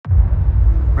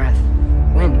breath.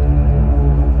 Wind.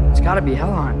 It's gotta be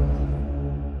Helheim.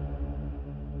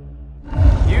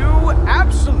 You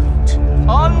absolute,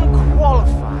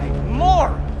 unqualified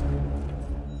moron!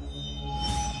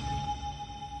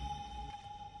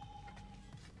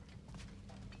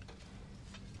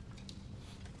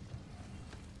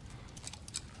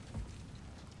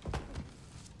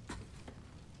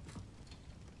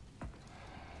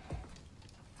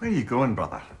 Where are you going,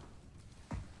 brother?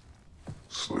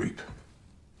 Sleep.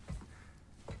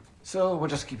 So we're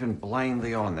just keeping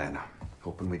blindly on then,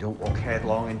 hoping we don't walk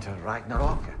headlong into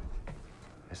Ragnarok.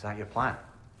 Is that your plan?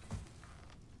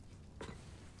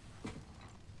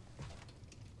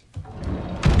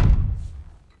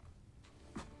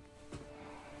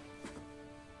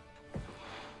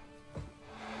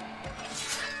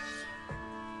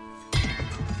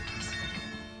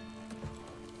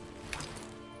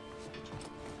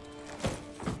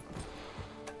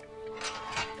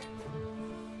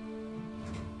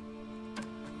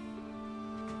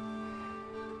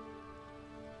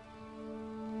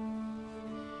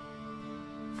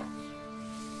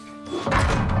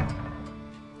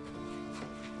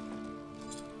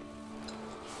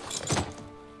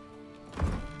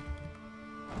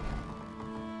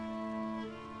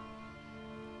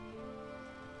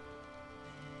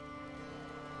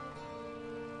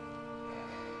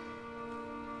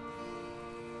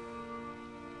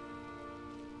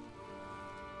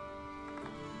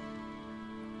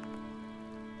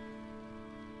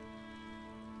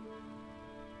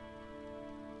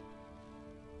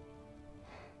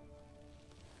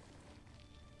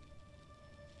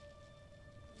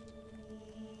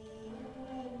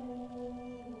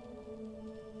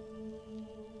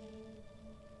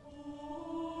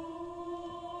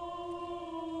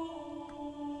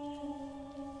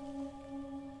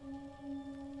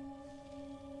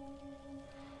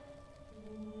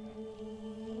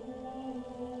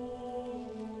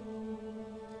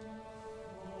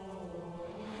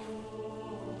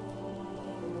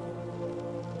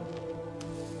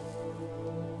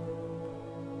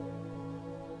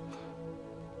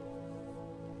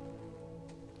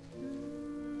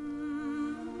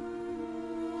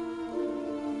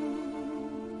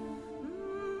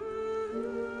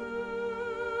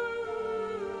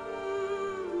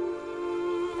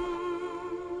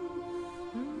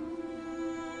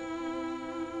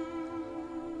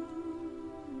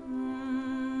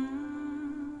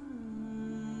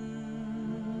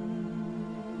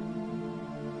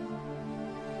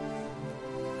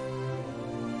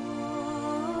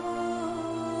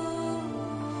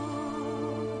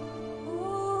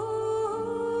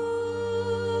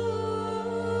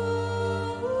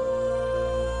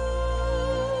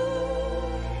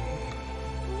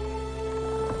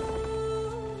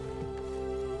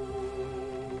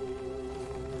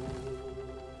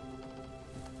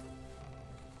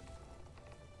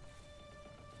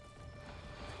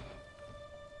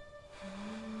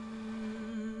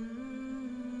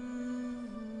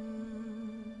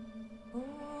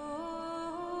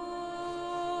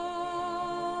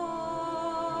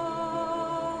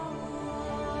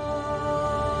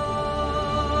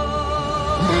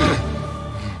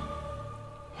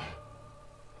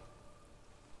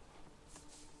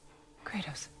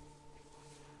 Kratos.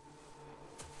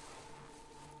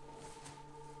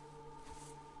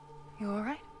 You all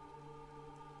right?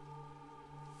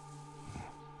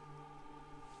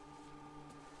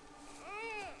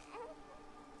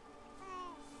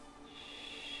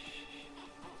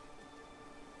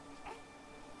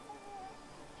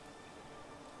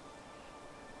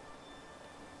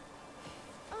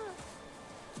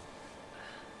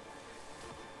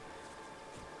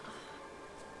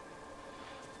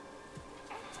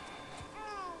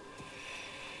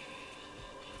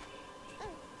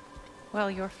 Well,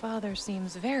 your father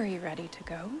seems very ready to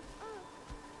go.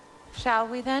 Shall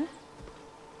we then?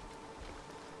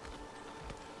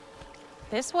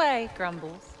 This way,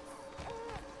 Grumbles.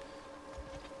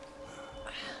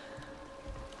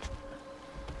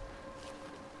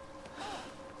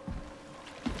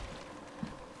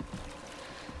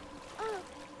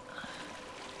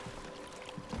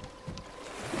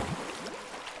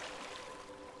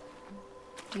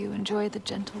 Do you enjoy the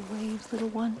gentle waves, little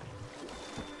one?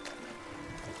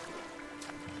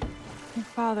 Your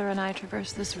father and I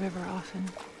traverse this river often.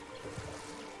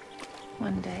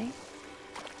 One day,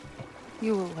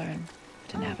 you will learn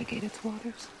to navigate its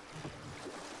waters.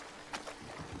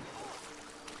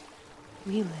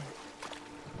 We live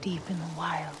deep in the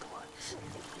wild woods.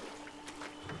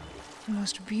 The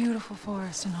most beautiful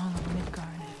forest in all of Midgard.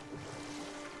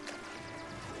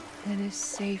 It is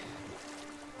safe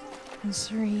and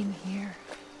serene here.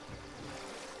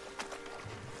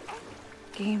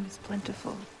 game is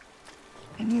plentiful,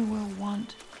 and you will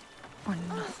want for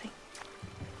nothing.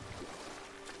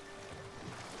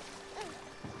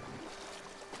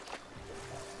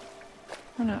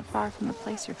 We're not far from the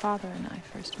place your father and I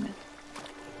first met.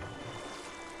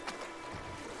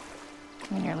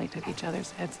 We nearly took each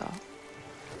other's heads off.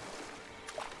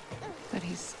 But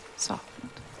he's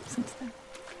softened since then.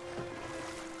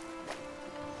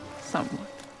 Somewhat.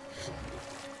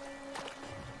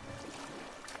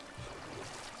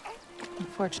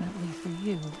 Unfortunately for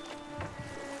you,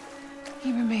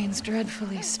 he remains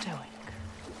dreadfully stoic.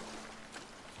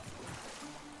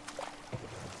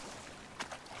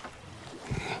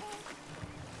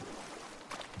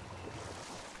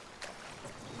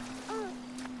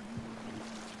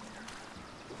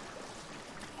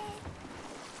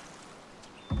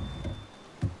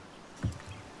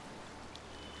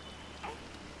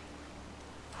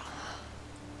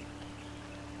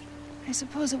 I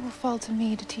suppose it will fall to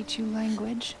me to teach you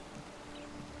language.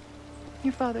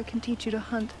 Your father can teach you to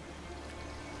hunt.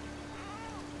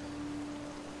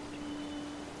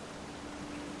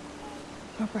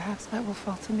 Or perhaps that will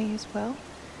fall to me as well,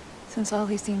 since all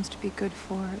he seems to be good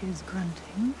for is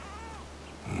grunting.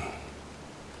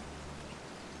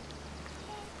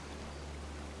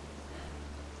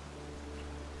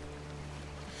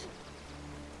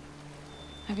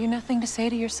 Have you nothing to say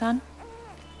to your son?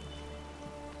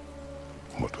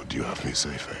 What would you have me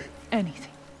say, Faye?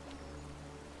 Anything.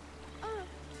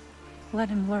 Let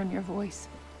him learn your voice.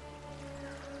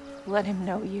 Let him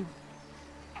know you.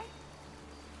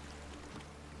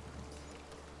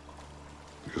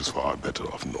 He is far better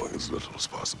off knowing as little as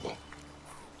possible.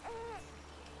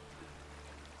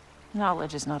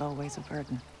 Knowledge is not always a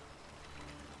burden.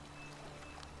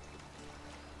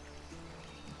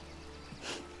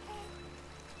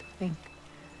 Think.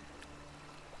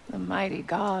 The mighty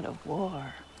God of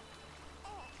War,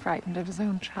 frightened of his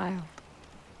own child.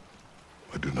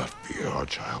 I do not fear our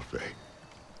child, Faye.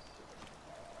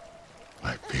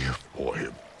 I fear for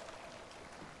him.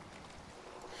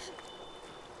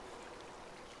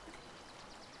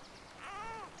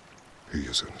 He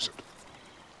is innocent.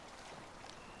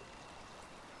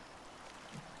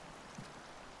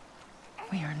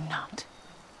 We are not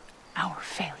our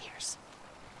failures.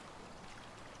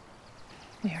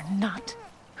 We are not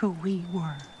who we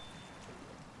were.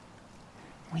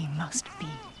 We must be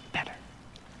better.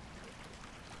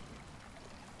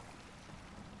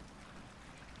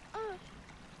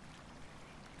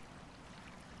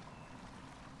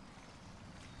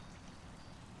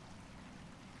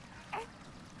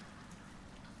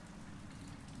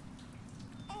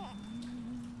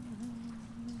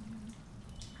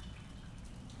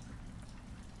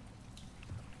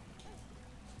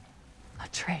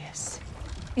 Atreus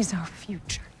is our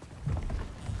future.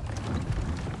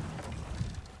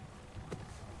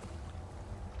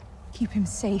 Keep him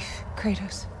safe,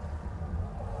 Kratos.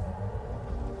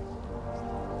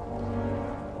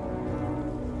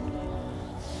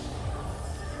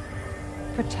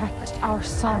 Protect our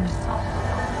son.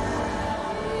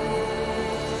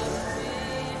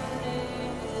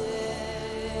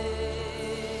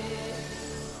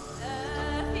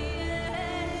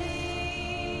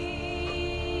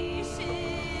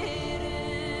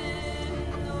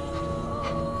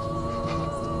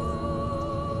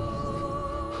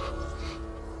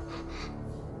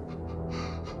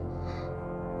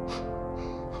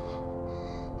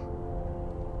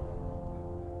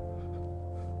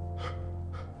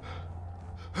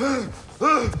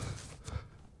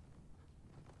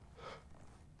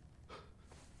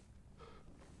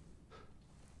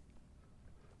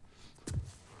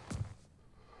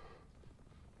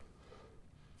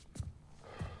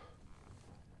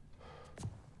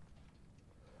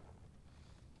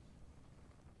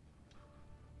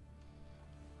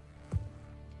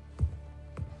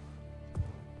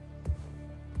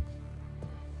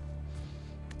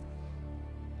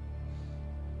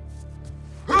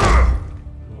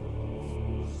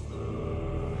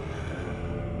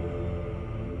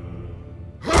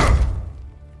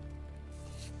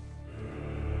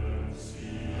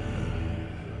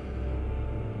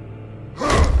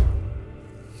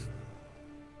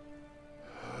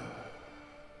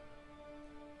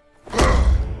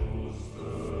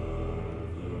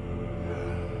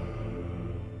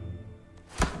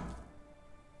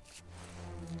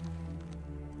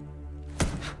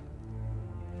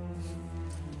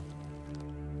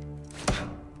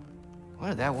 What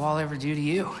did that wall ever do to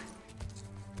you?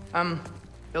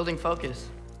 Building focus.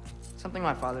 Something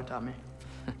my father taught me.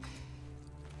 Did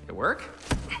it work?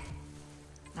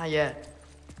 Not yet.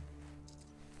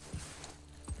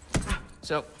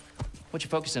 So, what you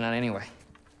focusing on anyway?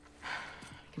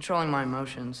 controlling my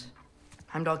emotions.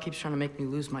 Heimdall keeps trying to make me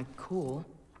lose my cool.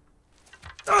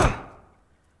 Ugh!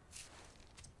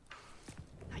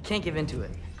 I can't give into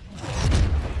it.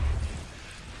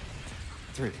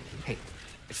 Thrud, hey,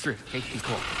 it's Thrud. Hey, be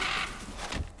cool.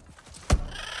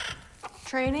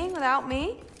 Training without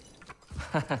me?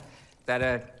 That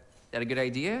a good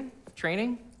idea?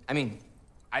 Training? I mean,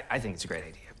 I think it's a great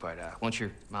idea, but won't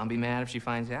your mom be mad if she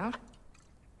finds out?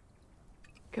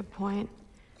 Good point.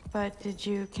 But did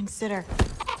you consider...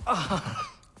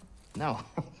 No,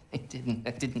 it didn't.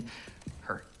 That didn't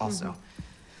hurt, also.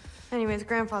 Anyways,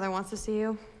 grandfather wants to see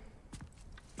you.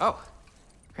 Oh,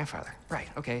 grandfather. Right,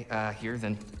 okay. Here,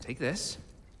 then take this.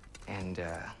 And,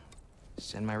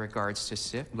 send my regards to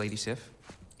Sif, Lady Sif.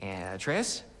 And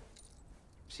Atreus,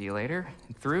 see you later.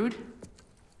 And Thrud.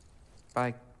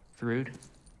 Bye, Thrud.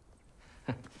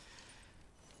 The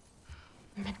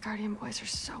Midgardian boys are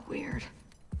so weird.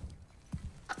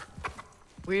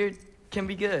 Weird can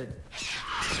be good.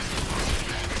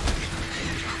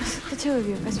 The two of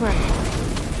you, I swear.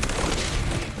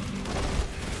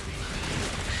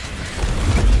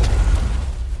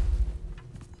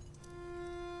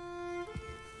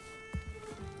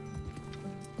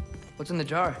 What's in the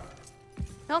jar?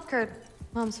 Milk curd,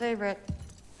 Mom's favorite.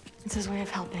 It's his way of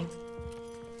helping.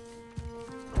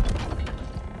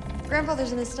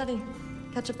 Grandfather's in his study.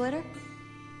 Catch up later?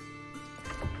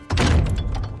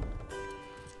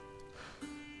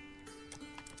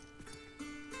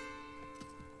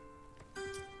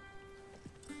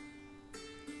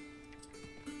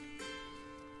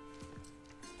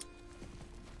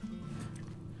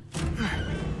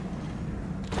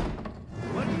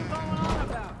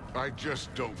 I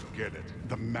just don't get it.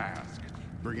 The mask,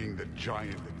 bringing the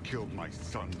giant that killed my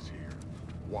sons here.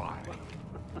 Why?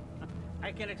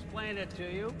 I can explain it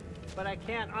to you, but I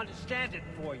can't understand it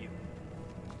for you.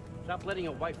 Stop letting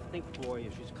your wife think for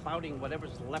you. She's clouding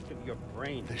whatever's left of your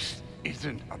brain. This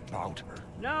isn't about her.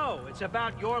 No, it's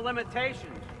about your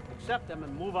limitations. Accept them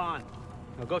and move on.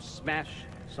 Now go smash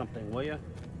something, will you?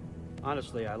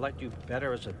 Honestly, I liked you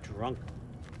better as a drunk.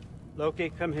 Loki,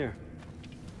 come here.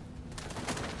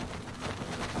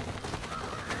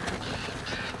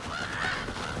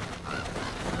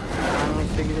 Finally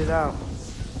figured it out.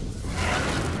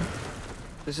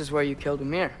 This is where you killed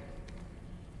Ymir,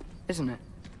 isn't it?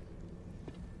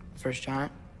 First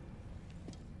giant.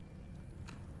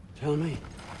 Tell me,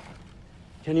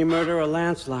 can you murder a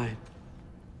landslide?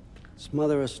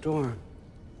 Smother a storm?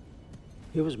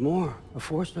 He was more, a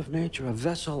force of nature, a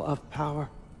vessel of power.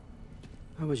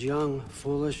 I was young,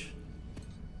 foolish,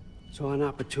 saw an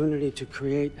opportunity to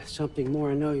create something more.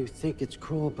 I know you think it's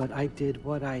cruel, but I did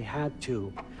what I had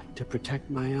to protect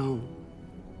my own.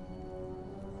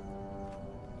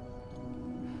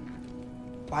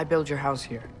 Why build your house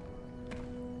here?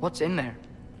 What's in there?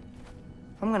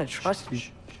 I'm gonna trust you.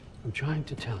 I'm trying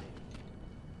to tell you.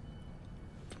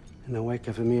 In the wake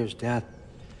of Ymir's death,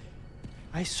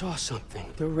 I saw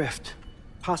something, the rift,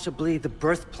 possibly the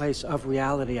birthplace of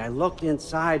reality. I looked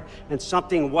inside and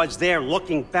something was there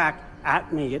looking back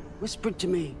at me. It whispered to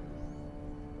me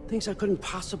things I couldn't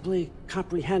possibly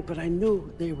comprehend, but I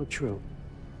knew they were true.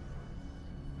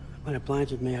 When it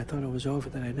blinded me, I thought it was over,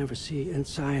 that I'd never see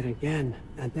inside again.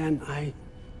 And then I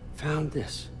found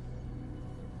this.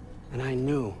 And I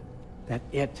knew that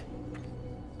it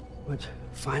would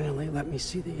finally let me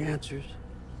see the answers.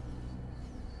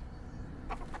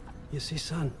 You see,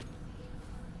 son,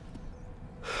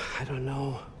 I don't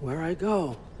know where I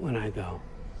go when I go.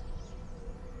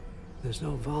 There's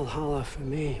no Valhalla for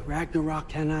me. Ragnarok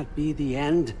cannot be the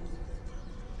end.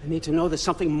 I need to know there's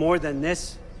something more than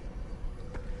this.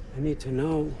 I need to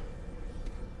know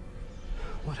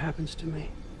what happens to me.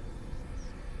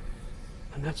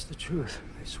 And that's the truth,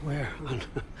 I swear, on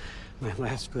my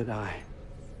last good eye.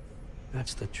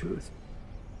 That's the truth.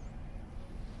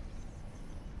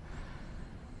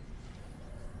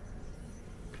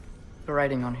 The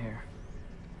writing on here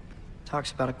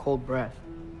talks about a cold breath.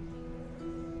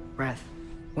 Breath.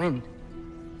 Wind.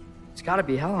 It's gotta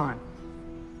be Helheim.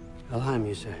 Helheim,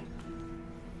 you say?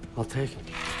 I'll take it.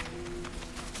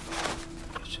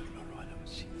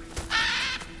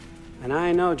 And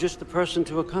I know just the person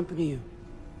to accompany you.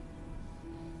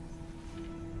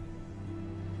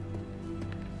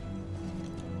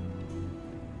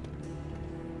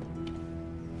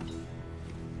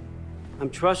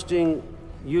 I'm trusting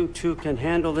you two can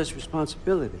handle this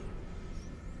responsibility.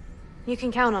 You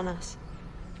can count on us.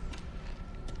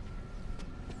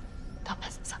 Don't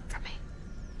mess this up for me.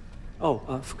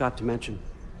 Oh, forgot to mention,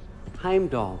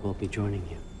 Heimdall will be joining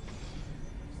you.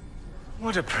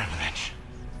 What a privilege.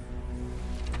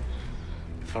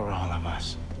 For all of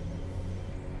us.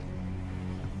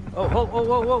 Oh, whoa, whoa,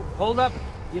 whoa, whoa, hold up.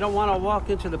 You don't want to walk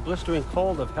into the blistering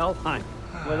cold of Helheim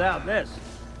without this.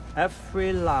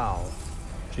 Efrilau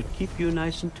should keep you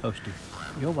nice and toasty.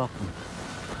 You're welcome.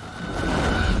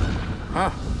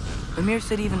 Huh. Ymir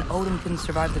said even Odin couldn't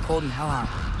survive the cold in Helheim.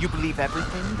 You believe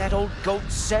everything that old goat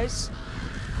says?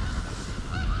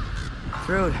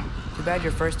 Thrud, too bad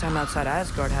your first time outside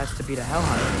Asgard has to be to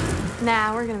Helheim.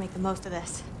 Nah, we're gonna make the most of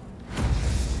this.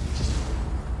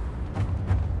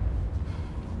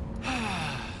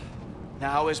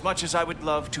 Now, as much as I would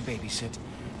love to babysit,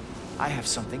 I have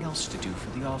something else to do for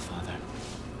the Allfather.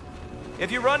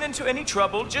 If you run into any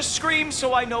trouble, just scream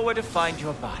so I know where to find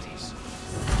your bodies.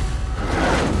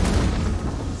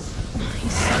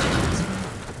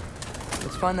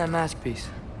 Let's find that mask piece.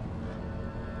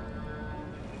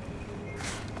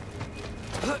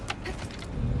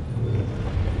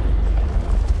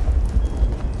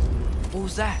 What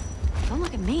was that? Don't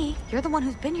look at me. You're the one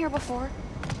who's been here before.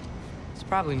 It's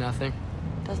probably nothing.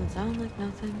 Doesn't sound like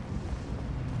nothing.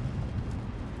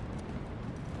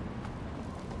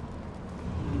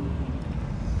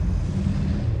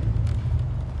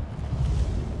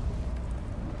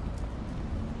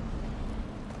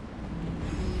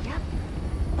 Yep.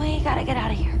 We gotta get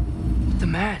out of here. The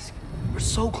mask. We're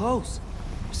so close.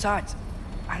 Besides,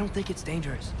 I don't think it's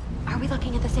dangerous. Are we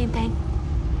looking at the same thing?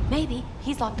 Maybe.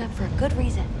 He's locked up for a good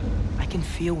reason. I can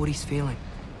feel what he's feeling.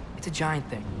 It's a giant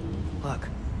thing. Look,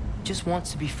 he just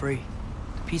wants to be free.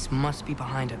 The piece must be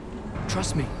behind him.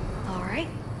 Trust me. All right.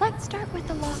 Let's start with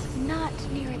the lock not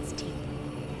near its teeth.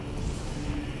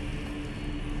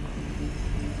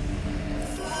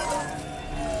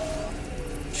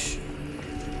 Shh.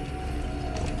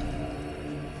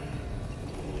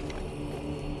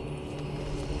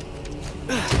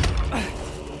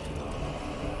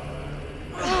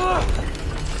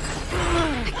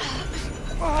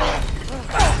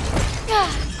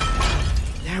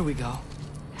 There we go.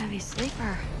 Heavy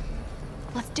sleeper.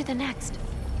 Let's do the next.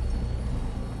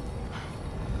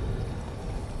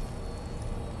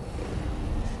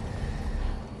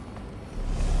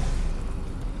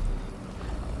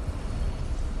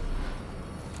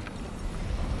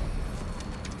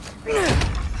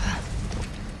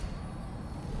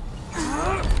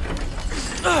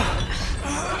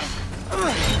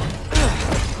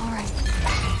 All right.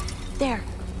 There.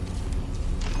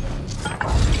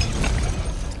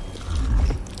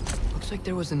 Looks like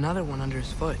there was another one under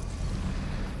his foot.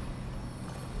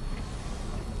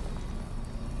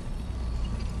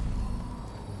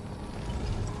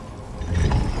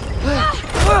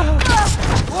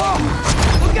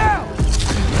 Look out!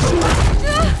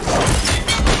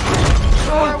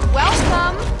 You're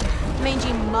welcome,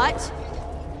 mangy mutt.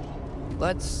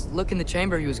 Let's look in the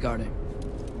chamber he was guarding.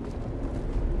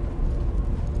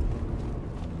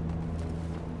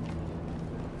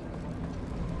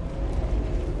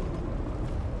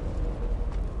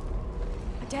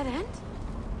 A dead end?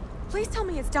 Please tell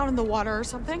me it's down in the water or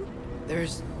something.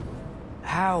 There's...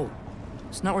 How?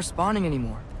 It's not responding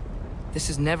anymore. This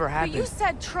has never But happened. you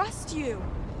said trust you.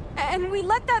 And we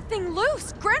let that thing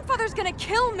loose. Grandfather's gonna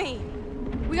kill me.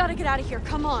 We gotta get out of here.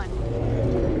 Come on.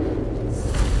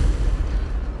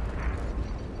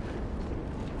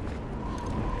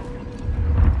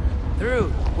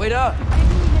 Thrud, wait up!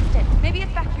 Maybe we missed it. Maybe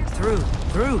it's back here.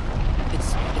 Thrud,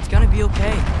 it's gonna be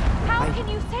okay. How can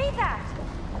you say that?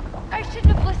 I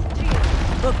shouldn't have listened to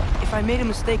you. Look, if I made a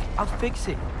mistake, I'll fix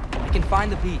it. I can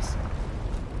find the piece.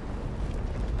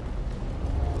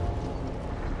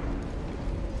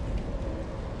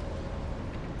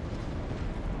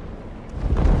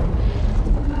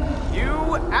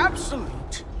 You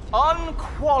absolute,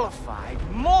 unqualified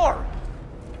moron!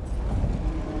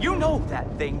 You know that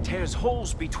thing tears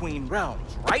holes between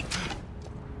realms, right?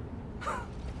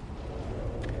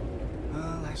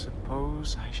 Well, I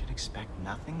suppose I should expect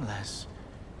nothing less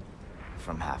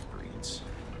from half-breeds.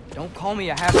 Don't call me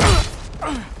a half...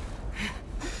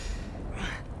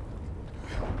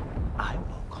 I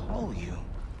will call you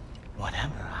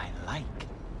whatever I like,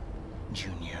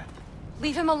 Junior.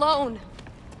 Leave him alone.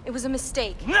 It was a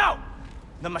mistake. No!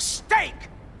 The mistake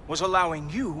was allowing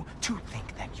you to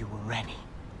think that you were ready.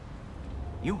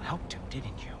 You helped him,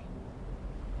 didn't you?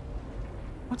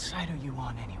 What side are you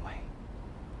on anyway,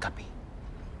 Guppy?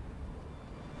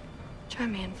 Try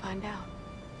me and find out.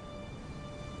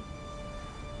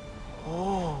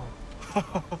 Oh.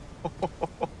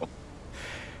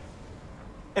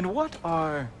 And what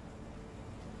are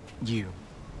you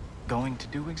going to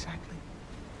do exactly?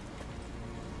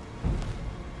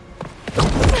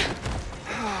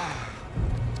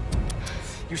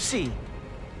 You see,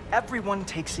 everyone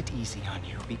takes it easy on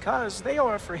you because they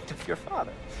are afraid of your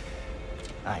father.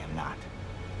 I am not.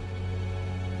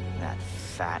 That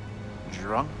fat,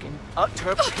 drunken,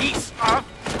 utter piece of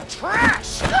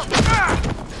trash!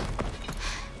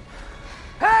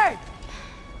 Hey!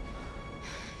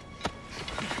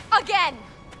 Again!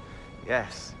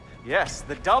 Yes, yes,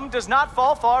 the dumb does not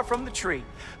fall far from the tree.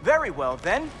 Very well,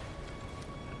 then.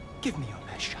 Give me your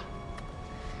best shot.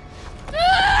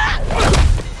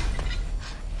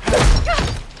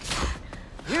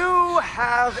 You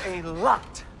have a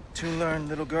lot to learn,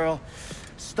 little girl.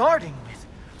 Starting with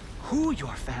who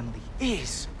your family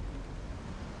is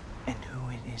and who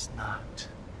it is not.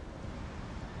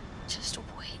 Just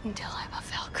wait until I'm a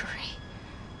Valkyrie.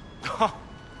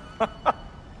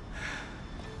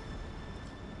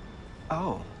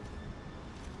 Oh.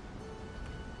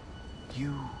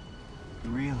 You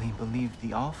really believed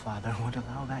the Allfather would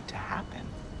allow that to happen?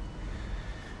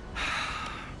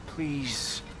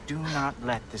 Please do not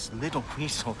let this little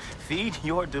weasel feed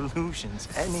your delusions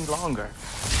any longer.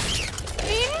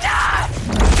 Enough!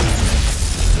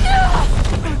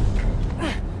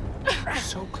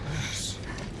 So close.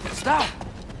 Stop!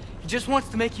 He just wants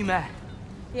to make you mad.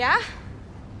 Yeah?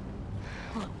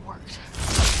 Well, it worked.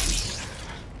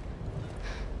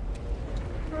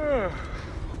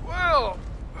 Well,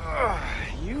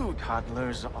 you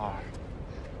toddlers are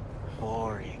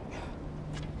boring.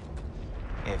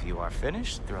 If you are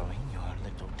finished throwing your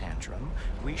little tantrum,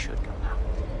 we should go now.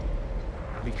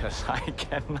 Because I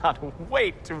cannot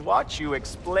wait to watch you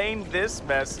explain this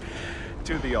mess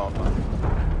to the Allfather.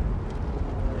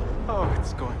 Oh,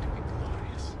 it's going to